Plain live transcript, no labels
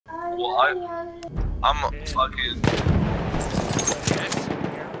Well, I'm fucking.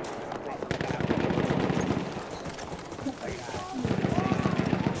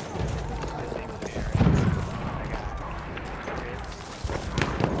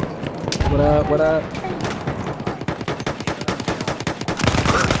 What up? What up? You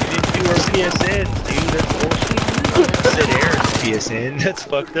didn't do our PSN, dude. That's bullshit. Said Aaron's PSN. That's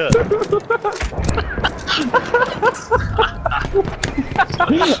fucked up.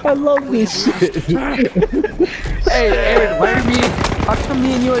 I love this shit. Hey, Aaron, why are we? How come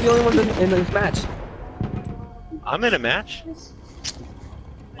me and you are the only ones in this match? I'm in a match.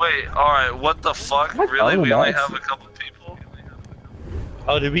 Wait, alright, what the fuck? Really? We only have a couple people?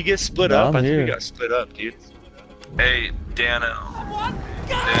 Oh, did we get split up? I think we got split up, dude. Hey, Dano.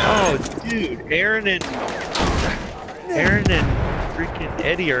 Oh, dude, Aaron and freaking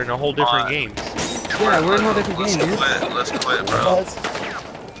Eddie are in a whole different game. Yeah, we're in a whole different game, dude. Let's quit, bro.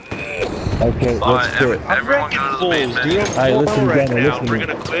 Okay, let's quit. Everyone go to the main menu. Alright, listen, right Daniel, now. listen. We're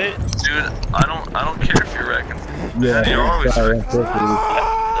gonna quit. Dude, I don't care if you're wrecking. Yeah, You're always sorry, wrecking.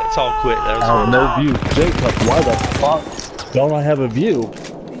 Let's all quit. That was I have no view. Jacob, why the fuck don't I have a view?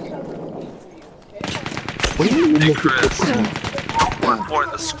 What do you mean? Hey, Kriss. We're for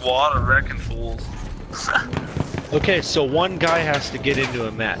the squad of wrecking fools. Okay, so one guy has to get into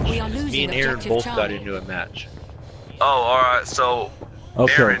a match. We are Me losing and Aaron objective both got Charlie. into a match. Oh, alright, so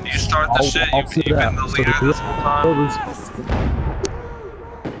Okay. Aaron, you start the shit. I'll You've sit been down. the So leader this whole time.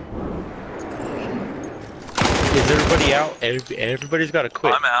 Is everybody out? Everybody's got to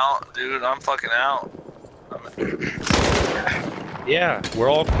quit. I'm out, dude. I'm fucking out. Yeah, we're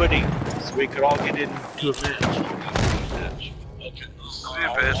all quitting, so we could all get into a match. Okay. Don't be a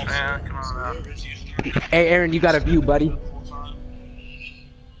bitch, man. Come on now. Hey, Aaron, you got a view, buddy.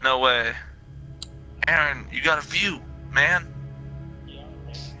 No way. Aaron, you got a view, man.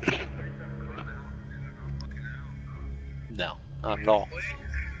 No, not at all.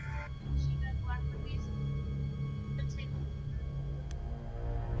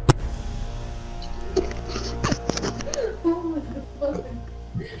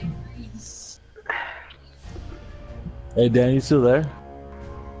 Hey, Dan, you still there?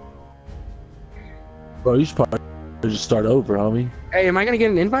 Bro, you should probably just start over, homie. Hey, am I gonna get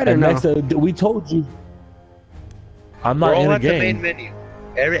an invite or And no? next, we told you. I'm not We're all in a at the main game. menu.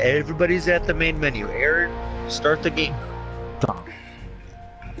 Everybody's at the main menu. Aaron, start the game.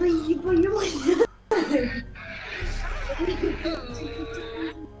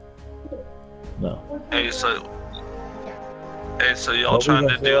 No. Hey, so y'all What we trying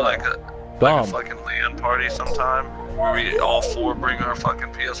to gonna do do? like a Dom. fucking LAN party sometime where we all four bring our fucking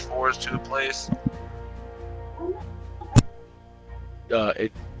PS4s to a place? It.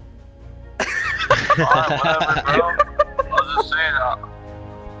 Alright, whatever, bro. I was just saying,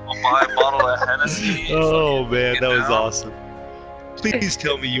 I'll buy a bottle of Hennessy. Oh man, get that was down. awesome. Please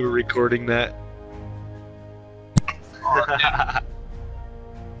tell me you were recording that.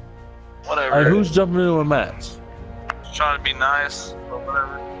 Whatever. Alright, who's jumping into a match? Just trying to be nice, but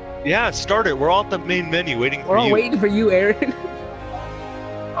whatever. Yeah, start it. We're all at the main menu waiting We're for all you. waiting for you, Aaron.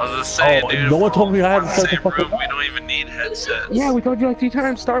 I was just saying, Oh, dude. no one if told we're me I all had in to the start the same fucking room. We don't even need headsets. Yeah, we told you like 3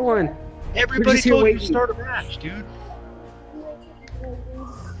 times. Start one. Everybody just here told you to waiting. start a match, dude.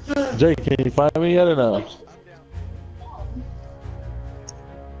 Jake, can you find me yet or no?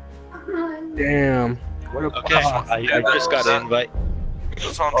 Damn. Okay, I just got an invite.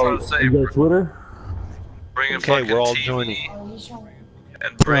 That's what I'm trying to say. You got Twitter? Bring a Okay, fucking we're all TV joining.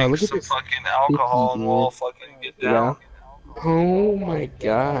 and bring look at some this fucking alcohol and we'll all fucking get down. Oh my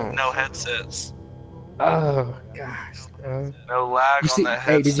god. No headsets. Oh gosh. No lag You see, on the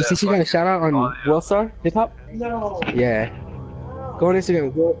headset. hey, did you see she got a shout out on audio. Wellstar Hip Hop? No. Yeah. Go on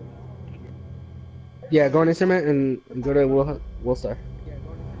Instagram. Yeah, go on Instagram and go to Wellstar.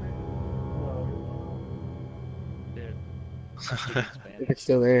 If it's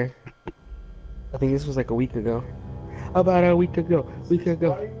still there. I think this was like a week ago. About a week ago.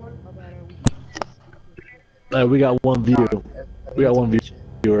 Hey, we got one view. We got one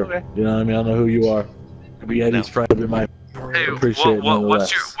viewer. Okay. You know what I mean? I don't know who you are. Maybe Eddie's friend. We might Hey, appreciate it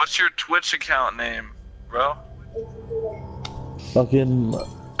nonetheless. what's your Twitch account name, bro? Fucking,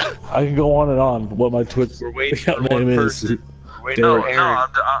 I can go on and on what my Twitch We're waiting account for one name is. person. We're waiting No, for no, Aaron.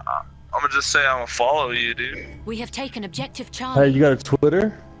 I'm gonna just say I'm gonna follow you, dude. We have taken objective Hey, Charlie. you got a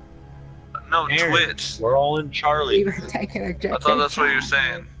Twitter? No, Aaron, Twitch. We're all in Charlie. I thought that's what you were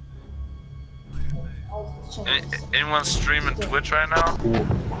saying. Anyone streaming Twitch right now?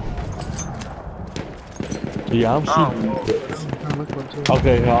 Yeah, I'm Oh, super.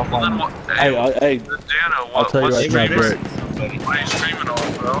 Okay, I'll well then find what? Hey, Hey, hey, Dano, I'll tell you what's right now, streaming? Brett. What are you streaming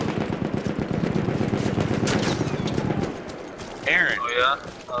on, bro? yeah?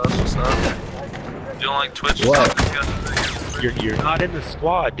 Oh, that's what's up. You don't like Twitch? What? You're not in the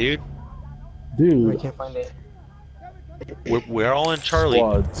squad, dude. I Dude, can't find it. We're all in Charlie.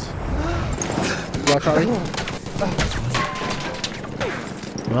 squads. What, Charlie?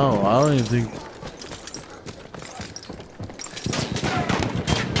 No, I don't even think.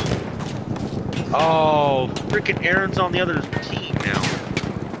 Oh, freaking Aaron's on the other team now.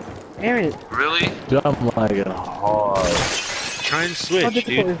 Aaron, Really? Dude, I'm lagging hard. Try and how switch,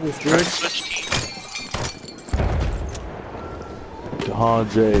 difficult dude. is this, Try and dude? switch teams. Oh,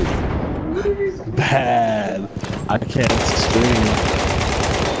 Jay. Bad. I can't stream.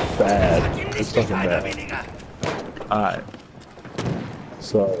 Bad. It's fucking bad. Alright.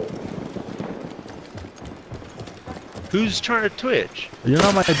 So, Who's trying to Twitch? you're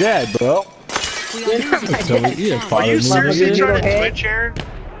not my dad, bro. We are losing So, objective you Charlie. Are you me, seriously nigga. trying to Hey. Twitch, Aaron?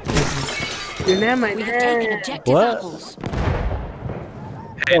 You're not my We have taken dad. objective What? apples.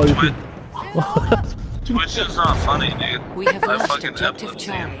 Hey, Oh, you Twitch is not funny, dude. We have I lost fucking objective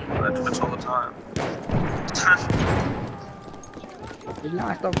epilepsy. Charlie. I Twitch all the time. We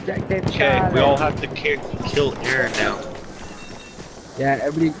lost objective, Okay, Charlie. we all have to kill Aaron now. Yeah,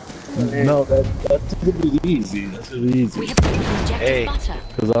 everybody. No, that's gonna be easy. That's gonna be We easy. have taken objective Hey. butter.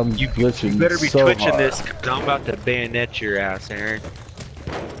 Because I'm glitching You better be so twitching hard. this, cause I'm about to bayonet your ass, Aaron.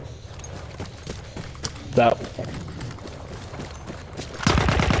 That, You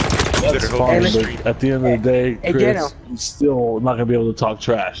better that's hope fine, your let's- stream. but at the end of the day, Hey, Chris, Dano. you're still not gonna be able to talk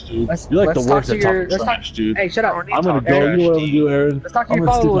trash, dude. Let's- You're like let's the talk worst to at your- talking let's talk- trash, dude. Hey, shut up. I don't need I'm gonna talk go. trash, You let him dude. do, Aaron. Let's talk to I'm your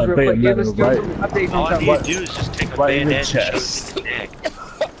gonna stick followers my real quick. Yeah, let's bayonet do right, some updates All on I stuff. need to do is just take a right in the bayonet and shoot chest. him in the neck.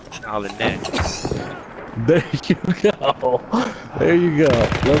 Now the neck. There you go. There you go.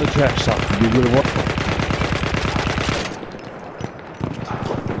 Let the trash talk. You good one.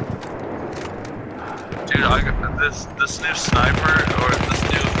 Dude, I got this new sniper or this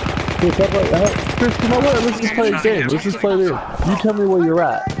new. Chris, Chris, you know what? Let's just play a game. Let's just play this. You tell me where you're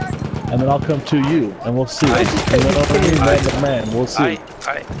at, and then I'll come to you, and we'll see. You know what I mean? Man to man, we'll see.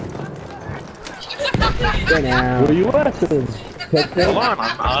 Get out. Where you at then? Hold on,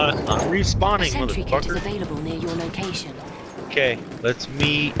 I'm A respawning, sentry kit is motherfucker. available near your location. Okay, let's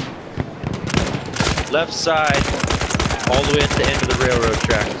meet left side, all the way at the end of the railroad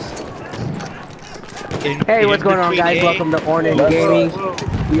tracks. Hey, what's going on, guys? Welcome to Ornan Gaming.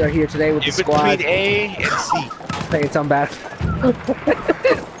 We are here today with the In squad between A and C. playing some bad.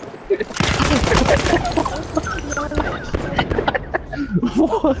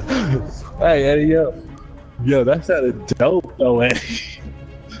 Hey, Eddie, yo. Yo, that sounded dope, though, Eddie.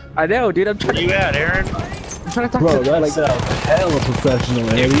 I know, dude. I'm Where trying, you at, Aaron? I'm trying to talk Bro, to that like. sounds hella professional,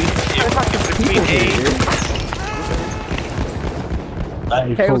 Eddie. Between A.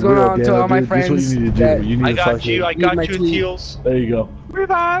 Hey, what's going on to all my This is what friends you need to that- do. You need I to got fucking, you, I Need got my you, tweet. Teals. There you go.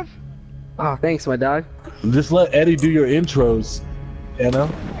 Revive. Oh, thanks, my dog. Just let Eddie do your intros, you know?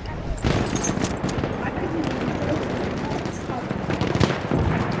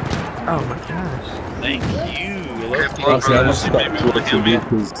 Oh my gosh. Thank you. Okay, Let's Blood go. Okay, I'm Brothers, you gonna made me stop want to Twitching heal me.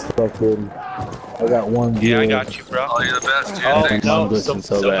 because fucking, I got one Yeah, I viewer. got you, bro. Oh, you're the best, dude. Oh, Thanks. no, I'm glitching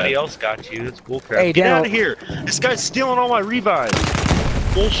so somebody bad. else got you. That's bullcrap. Hey, Get Dano. out of here. This guy's stealing all my revives.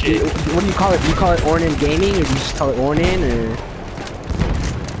 Bullshit. What do you call it? Do you call it Ornan Gaming, or do you just call it Ornan,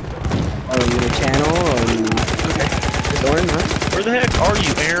 or your channel, or just Ornan, huh? Where the heck are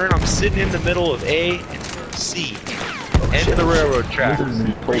you, Aaron? I'm sitting in the middle of A and C. End of the railroad tracks.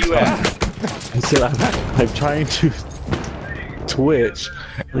 Where you at? I said I'm trying to Twitch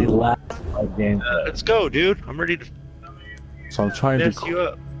and laugh at gameplay. Let's go, dude. I'm ready to So I'm trying mess to you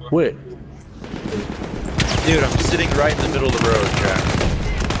up. quit. Dude, I'm sitting right in the middle of the road track.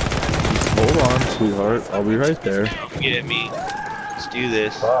 Hold on, sweetheart. I'll be right there. Get me. Let's do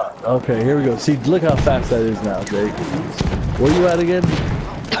this. Okay, here we go. See, look how fast that is now, Jake. Where you at again?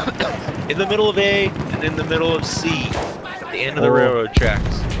 In the middle of A and in the middle of C. At the end of the Oh. railroad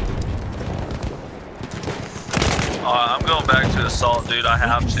tracks. I'm going back to assault, dude. I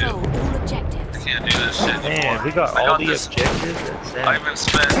have to. Control all objectives. I can't do this shit anymore. Man, we got I all the this. objectives. That's I sad. even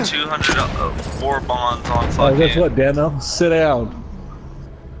spent 204 bonds on Oh, fucking. guess what, Dano? Sit down.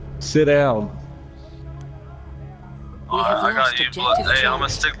 Sit down. We have I got lost you, objective blood. Hey, I'm Charlie. gonna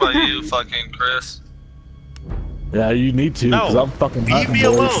stick by you, fucking Chris. Yeah, you need to, because No, I'm fucking leave hunting, me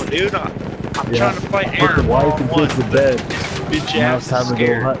boys. alone, dude. I'm Yeah. trying to fight Put Aaron the wife and one-on-one. kids to bed. Bitch Now ass it's time is to go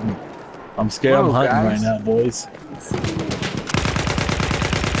scared. hunting. I'm scared I'm Whoa, hunting guys. right now, boys.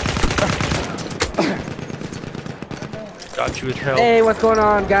 Got you with help. Hey, what's going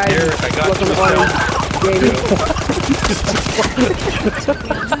on, guys? Here, I got Welcome you to with Ornan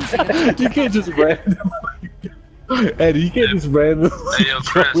Gaming. You can't just randomly Eddie, you can't just randomly. Hey, yo,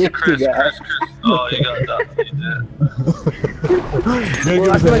 Chris. Oh, you got that. You did. Give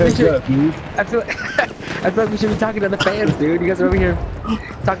us a heads up, dude. I feel like we should be talking to the fans, dude. You guys are over here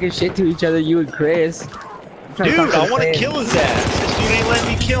talking shit to each other, you and Chris. Dude, I want to kill his ass. This dude ain't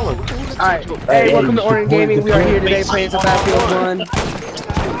letting me kill him. Alright, hey, welcome to Orange Gaming. We are here today playing some Battlefield 1.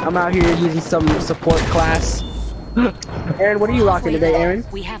 I'm out here using some support class. Aaron, what are you rocking today, Aaron?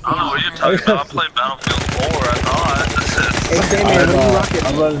 We have I don't know what you're talking about. I played Battlefield 4, I thought. Hey, Sandman, what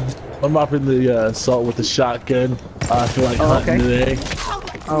are you rocking? I'm rocking the assault with the shotgun. I feel like hunting today.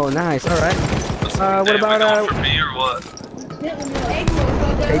 Oh, nice. Alright. What about, for me or what?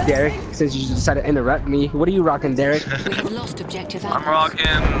 Hey, Derek, since you decided to interrupt me, what are you rocking, Derek? We have lost objective I'm apples.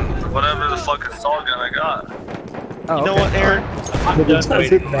 rocking whatever the fuck assault gun I got. Oh, You know okay. what, Aaron? I'm But it done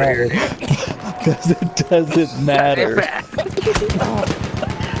waiting doesn't for matter. you. Because it doesn't matter. What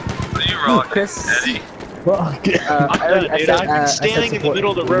are you rocking, Chris. Eddie? Fuck it. I'm done, dude. I've been I said standing in the support.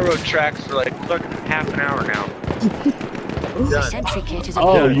 middle of the railroad tracks for like fucking half an hour now. The Done. sentry kit is Oh,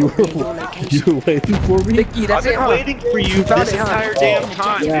 available you near your were location. waiting for me? Vicky, I've that's it, been huh? waiting for you found this it, huh? entire damn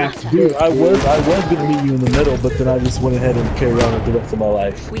time. Yeah. Dude, I was gonna meet you in the middle, but then I just went ahead and carried on with the rest of my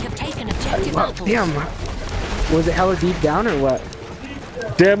life. We have taken objective Well, apples. damn. Was it hella deep down or what?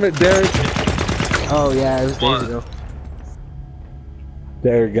 Damn it, Derek. Oh, yeah, it was What? days ago.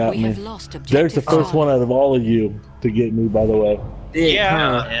 Derek got We me. have lost objective Derek's the first Charlie. one out of all of you to get me, by the way.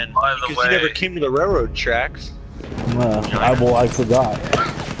 Yeah, huh? and By the because you never way- came to the railroad tracks. I forgot.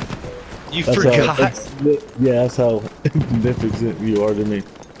 You That's forgot. Yeah, that's how magnificent you are to me.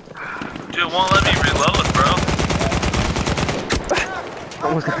 Dude, it won't let me reload, bro.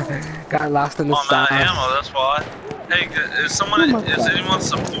 Almost got lost in the I'm out of sauce. ammo, that's why. Hey, is anyone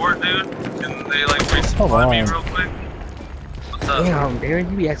support, dude? Can they like Come resupply me on. real quick? What's up? Damn, Aaron,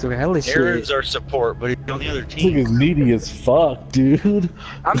 you be asking for hella shit. Aaron's our support, but he's on the other This thing team. is needy as fuck, dude.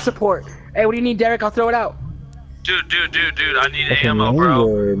 I'm support. Hey, what do you need, Derek? I'll throw it out. Dude, I need Fucking ammo, bro.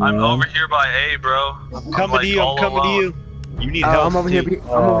 nowhere, I'm man. over here by A, bro. I'm coming to you. I'm coming to you. You need help. I'm over here. too. I'm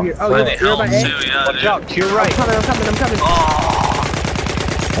over here. Oh, I you're need you're help by too, A? yeah, Watch dude. out, to your I'm right. coming.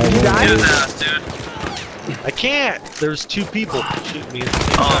 Oh, Did you die? get his ass, dude. I can't. There's two people shooting me.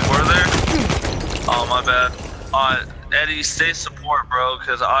 Oh, were there? Oh, my bad. Eddie, stay support, bro,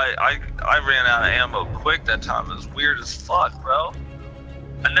 because I ran out of ammo quick that time. It was weird as fuck, bro.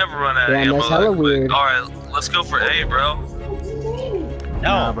 I never run out of Damn, ammo that's that hella quick. weird. Alright, let's go for A, bro.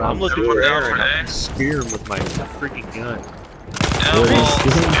 No, bro. I'm looking Everyone for down Aaron. for I'm spear him with my freaking gun. Yeah, Why well, are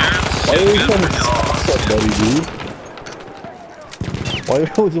you Aaron's trying good to for y'all. stick somebody, dude? Why do you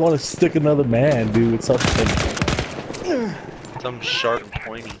always want to stick another man, dude, with something? Some sharp and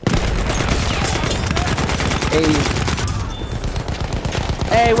pointy.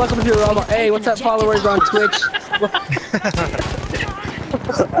 Hey, welcome to the Hey, what's up, followers on Twitch?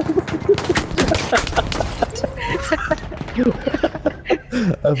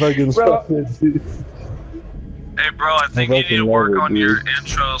 I fucking Bro. stuff it, dude. Hey, bro, I think you need to fucking work love it, on your dude.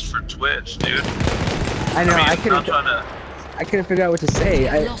 intros for Twitch, dude. I know. I I'm couldn't. trying to. I couldn't figure out what to say.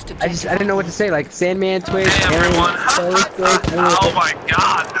 I didn't know what to say. Like Sandman Twitch, Hey, Aaron everyone. Twitch. Oh my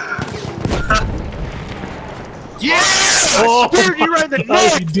god. Yeah! Oh, Speared you right in the Oh,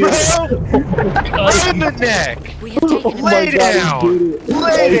 neck, he did bro! it. Right in the neck! We have taken Oh my Lay God, down. he did it.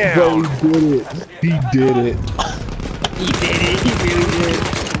 Lay down. He did it. He did it. He did it. He really did.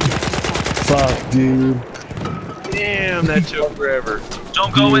 Fuck, dude. Damn, that took forever.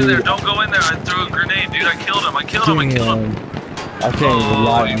 Don't go in there. Don't go in there. I threw a grenade, dude. I killed him. I killed him. Damn. I can't even Oh,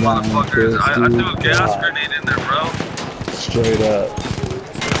 lie you on that one, motherfuckers. Chris, I dude. threw a gas God. grenade in there, bro. Straight up.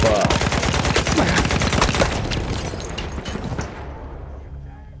 Fuck.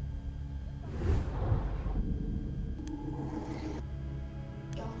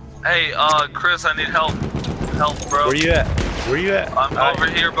 Hey, Chris, I need help. Help, bro. Where you at? Where you at? I'm over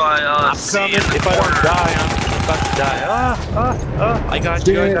here by, I'm C coming. in the If I corner. don't die, I'm about to die. I got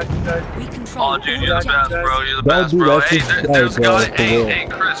you. I got you. We control Oh, dude, all you're the best, objectives. bro. You're the Don't best, do bro. that Hey, shit there's a tonight, bro, guy. for Hey, real. hey,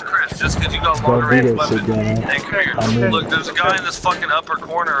 Chris, just because you got Don't longer do range that shit, weapon. man. Hey, come I'm here. in. Look, there's a guy in this fucking upper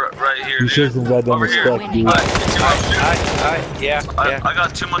corner right here, You show dude. some goddamn Over here. respect, dude. Yeah. I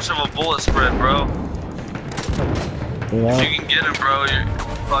got too much of a bullet spread, bro. You know? If you can get him, bro, you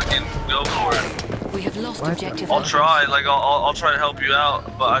fucking go for it. We have lost objective I'll apples. try, like I'll try to help you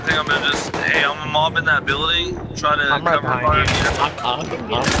out, but I think I'm gonna just, hey, I'm gonna mob in that building, try to I'm right cover behind you. fire.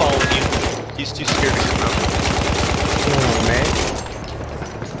 I'm following you. He's too scared to come out.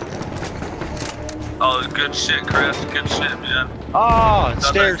 Oh, good shit, Chris. Good shit, man. Oh, Got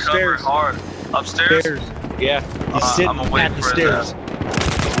stairs, that covered stairs. hard. Upstairs? Stairs. Yeah. He's I'm sitting gonna wait at the for his stairs.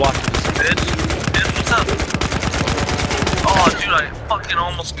 ass. He's watching. Bitch, what's up? I fucking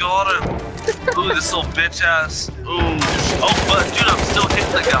almost got him. Ooh, this little bitch ass. Ooh. Oh, but dude, I'm still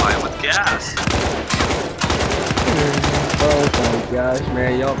hitting the guy with gas. Oh my gosh,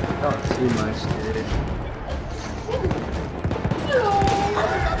 man, y'all too much, dude.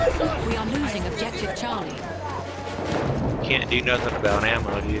 We are losing objective Charlie. Can't do nothing about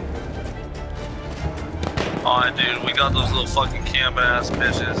ammo, dude. Aw, dude, we got those little fucking camping ass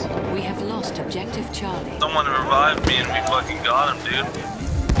bitches. We have lost objective Charlie. Someone revived me and we fucking got him, dude.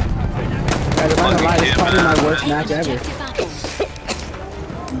 Guys, I'm not lying, it's probably my worst match ever. Objective apples.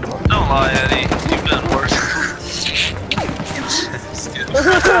 Don't lie, Eddie. You've done worse. Just kidding.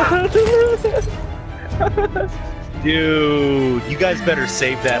 Dude, you guys better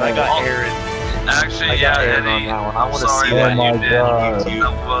save that. I got Aaron. Actually, I got Aaron on Eddie. that one. I want to Sorry see that what you you did. God.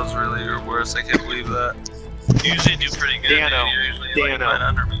 That was really your worst. I can't believe that. You usually do pretty good. Dano, Dude. You're usually like Dano. right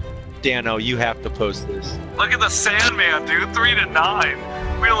under me. Dano, you have to post this. Look at the Sandman, dude.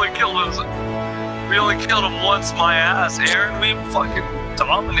 3-9. We only killed him. We only killed him once. My ass, Aaron. We fucking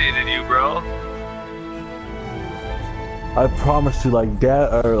dominated you, bro. I promise you, like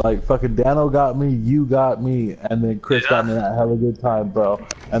fucking Dano got me, you got me, and then Chris got me that hella good time, bro.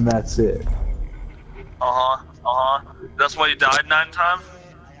 And that's it. That's why you died 9 times.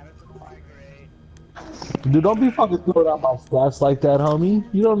 Dude, don't be fucking throwing out my stats like that, homie.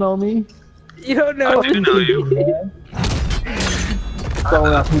 You don't know me. You don't know. I do know you.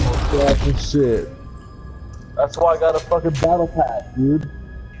 Throwing out people's stats and shit. That's why I got a fucking battle pass, dude.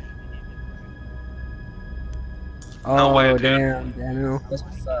 Oh, No way, dude. damn, Daniel. That's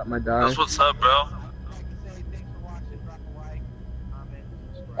what's up, my dog. That's what's up, bro.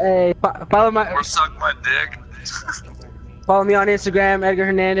 Hey, follow Or suck my dick. follow me on Instagram, Edgar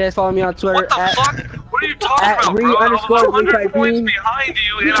Hernandez. Follow me on Twitter. What the fuck? What are you talking at about, bro? I was re_Rick 100 points ID. behind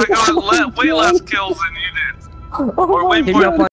you, and I got way less kills than you did. Or way Hit me more. up on